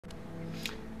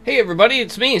Hey everybody,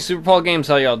 it's me, Super Paul Games.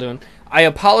 How y'all doing? I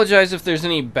apologize if there's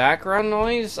any background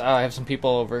noise. I have some people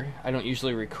over. I don't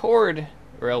usually record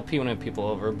or LP when I have people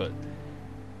over, but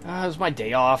it was my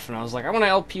day off, and I was like, I want to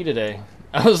LP today.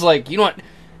 I was like, you know what?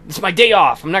 It's my day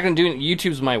off. I'm not going to do it.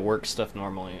 YouTube's my work stuff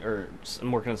normally, or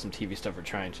I'm working on some TV stuff or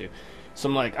trying to. So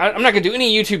I'm like, I'm not going to do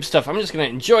any YouTube stuff. I'm just going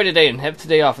to enjoy today and have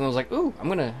today off. And I was like, ooh, I'm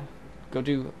going to go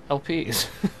do LPs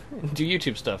and do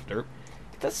YouTube stuff, derp.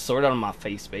 Get that sword out of my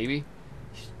face, baby.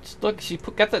 Just look, she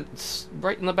got that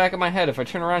right in the back of my head. If I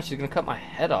turn around, she's gonna cut my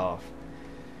head off.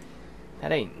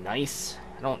 That ain't nice.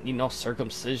 I don't need no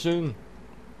circumcision.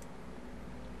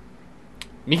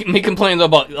 Me complaining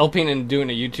about LPing and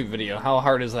doing a YouTube video. How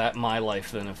hard is that in my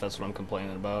life then, if that's what I'm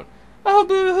complaining about? Oh,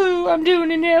 boo-hoo, I'm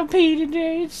doing an LP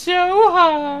today. It's so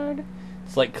hard.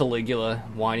 It's like Caligula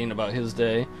whining about his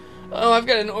day. Oh, I've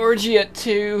got an orgy at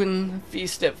 2 and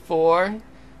feast at 4.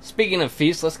 Speaking of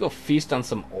feast, let's go feast on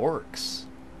some orcs.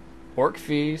 Orc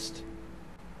feast.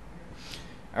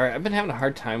 Alright, I've been having a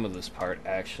hard time with this part,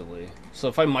 actually. So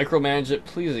if I micromanage it,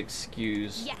 please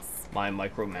excuse my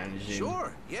micromanaging.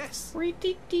 Sure, yes. Alright,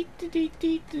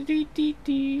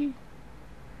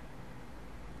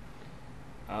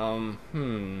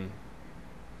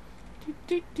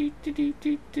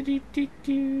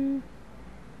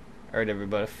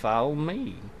 everybody, follow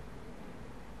me.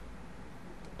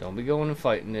 Don't be going and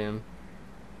fighting them.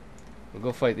 We'll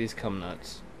go fight these cum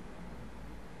nuts.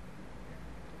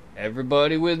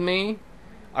 Everybody with me?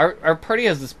 Our party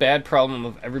has this bad problem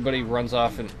of everybody runs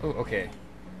off and... Oh, okay.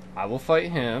 I will fight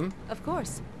him. Of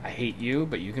course. I hate you,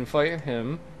 but you can fight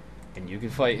him. And you can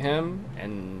fight him.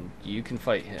 And you can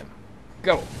fight him.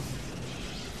 Go!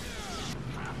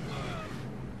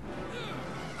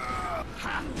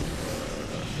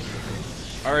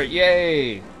 Alright,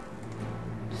 yay!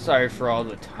 Sorry for all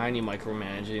the tiny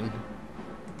micromanaging.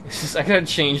 It's just, I gotta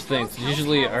change things.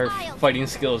 Usually our fighting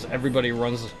skills, everybody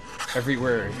runs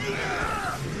everywhere.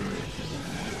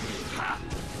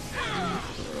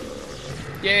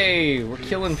 Yay! We're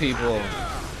killing people.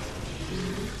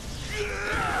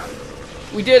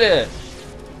 We did it!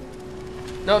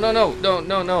 No.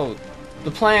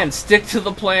 The plan! Stick to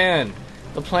the plan!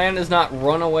 The plan is not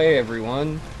run away,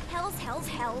 everyone. Hells.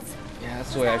 Yeah,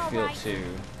 that's the way I feel too.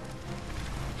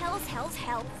 Hells.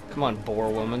 Come on, boar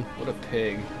woman. What a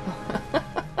pig.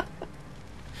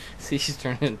 See, she's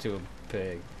turned into a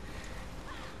pig.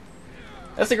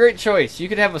 That's a great choice. You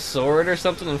could have a sword or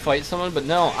something and fight someone, but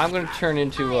no, I'm going to turn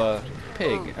into a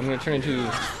pig. I'm going to turn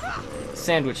into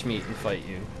sandwich meat and fight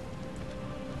you.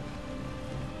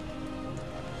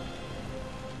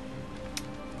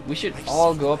 We should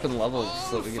all go up in levels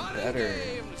so that we get better.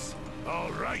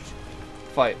 All right.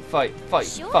 Fight.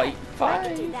 Sure, I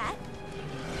can do that.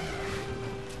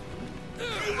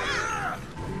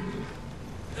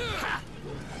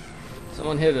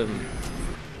 Someone hit him.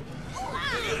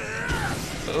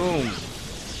 Boom.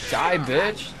 Die,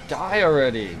 bitch. Die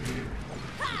already.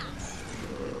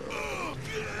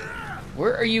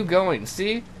 Where are you going?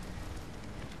 See?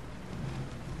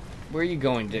 Where are you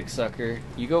going, dick sucker?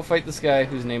 You go fight this guy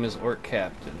whose name is Orc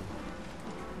Captain.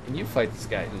 And you fight this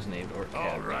guy who's named Orc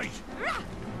Captain. All right.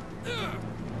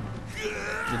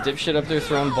 The dipshit up there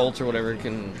throwing bolts or whatever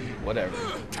can... whatever.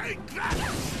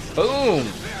 Boom!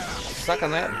 Suck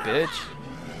on that, bitch.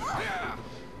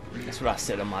 That's what I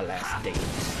said on my last date.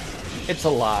 It's a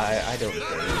lie, I don't care.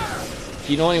 If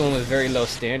you know anyone with very low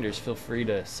standards, feel free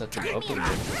to set them up with me.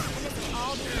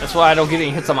 That's why I don't get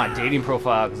any hits on my dating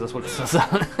profile, because that's what it says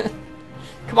on it.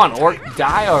 Come on, orc,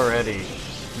 die already.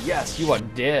 Yes, you are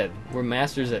dead. We're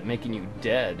masters at making you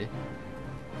dead.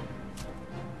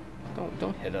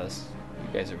 Don't hit us.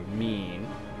 You guys are mean.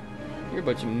 You're a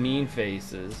bunch of mean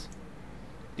faces.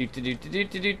 Do.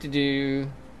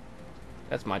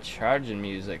 That's my charging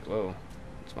music. Whoa.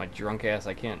 It's my drunk ass.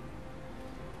 I can't.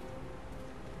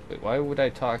 Wait, why would I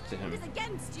talk to him?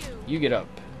 You get up.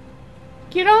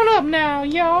 Get on up now,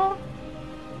 y'all.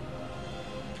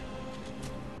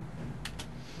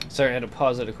 Sorry, I had to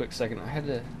pause it a quick second. I had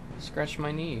to scratch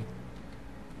my knee.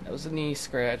 That was a knee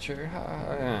scratcher.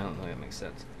 I don't know if that makes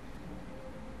sense.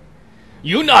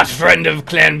 You not friend of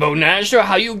Clan Bone Gnashing?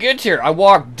 How you get here? I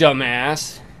walk,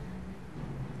 dumbass.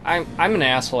 I'm an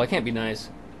asshole. I can't be nice.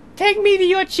 Take me to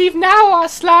your chief now, or I'll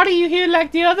slaughter you here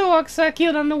like the other orcs I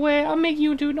killed on the way. I'll make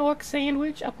you into an orc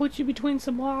sandwich. I'll put you between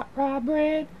some raw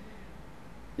bread.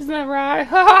 Isn't that right?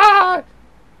 Ha ha!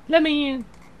 Let me in.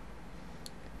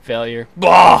 Failure.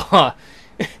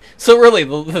 So really,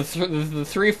 the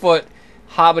 3-foot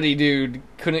hobbity dude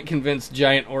couldn't convince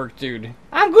giant orc dude.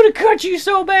 I'm gonna cut you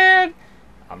so bad.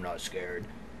 I'm not scared.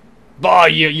 Bah,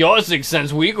 your sixth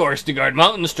sense weak orcs to guard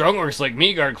mountains, strong orcs like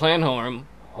me guard clan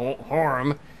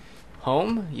Horm.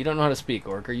 Home? You don't know how to speak,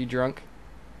 Orc. Are you drunk?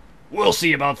 We'll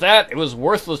see about that. It was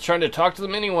worthless trying to talk to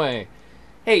them anyway.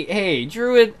 Hey,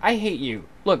 Druid, I hate you.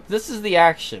 Look, this is the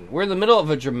action. We're in the middle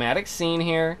of a dramatic scene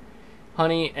here,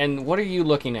 honey, and what are you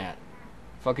looking at?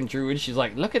 Fucking Druid, she's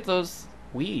like, look at those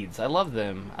weeds. I love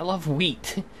them. I love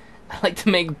wheat. I like to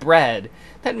make bread.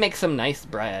 That makes some nice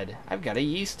bread. I've got a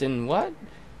yeast and what?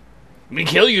 We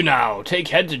kill you now. Take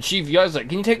head to Chief Yuzza.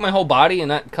 Can you take my whole body and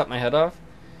not cut my head off?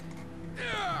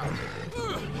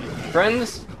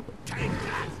 Friends?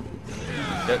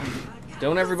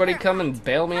 Don't everybody come and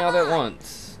bail me out at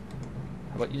once.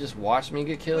 How about you just watch me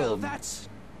get killed? That's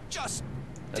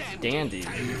dandy.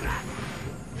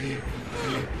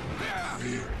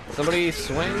 Somebody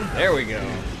swing? There we go.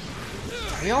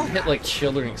 We all hit like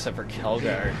children except for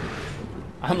Kelgar.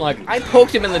 I'm like, I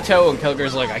poked him in the toe, and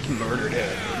Kelgar's like, I can murder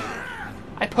him.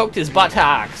 I poked his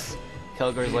buttocks.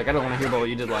 Kelgar's like, I don't want to hear about what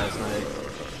you did last night.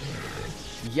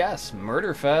 Yes,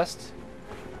 murder fest.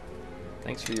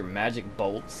 Thanks for your magic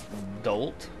bolts,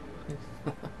 dolt.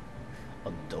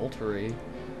 Adultery.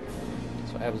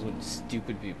 That's what happens when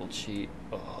stupid people cheat.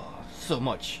 Oh, so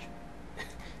much.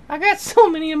 I got so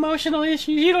many emotional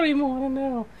issues, you don't even want to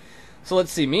know. So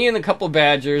let's see, me and a couple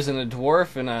badgers and a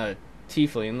dwarf and a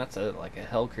tiefling. That's like a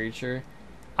hell creature.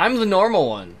 I'm the normal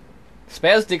one.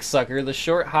 Spaz Dick Sucker, the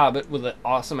short hobbit with an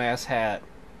awesome ass hat,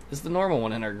 is the normal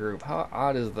one in our group. How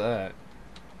odd is that?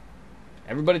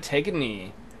 Everybody take a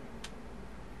knee.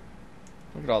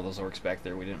 Look at all those orcs back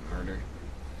there we didn't murder.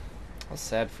 How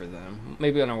sad for them.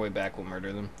 Maybe on our way back we'll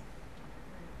murder them.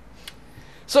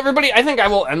 So everybody, I think I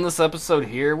will end this episode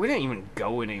here. We didn't even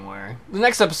go anywhere. The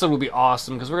next episode will be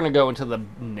awesome because we're going to go into the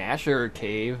Gnasher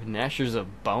cave. Gnashers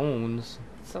of bones.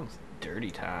 Sounds dirty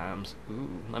times. Ooh,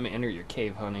 let me enter your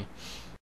cave, honey.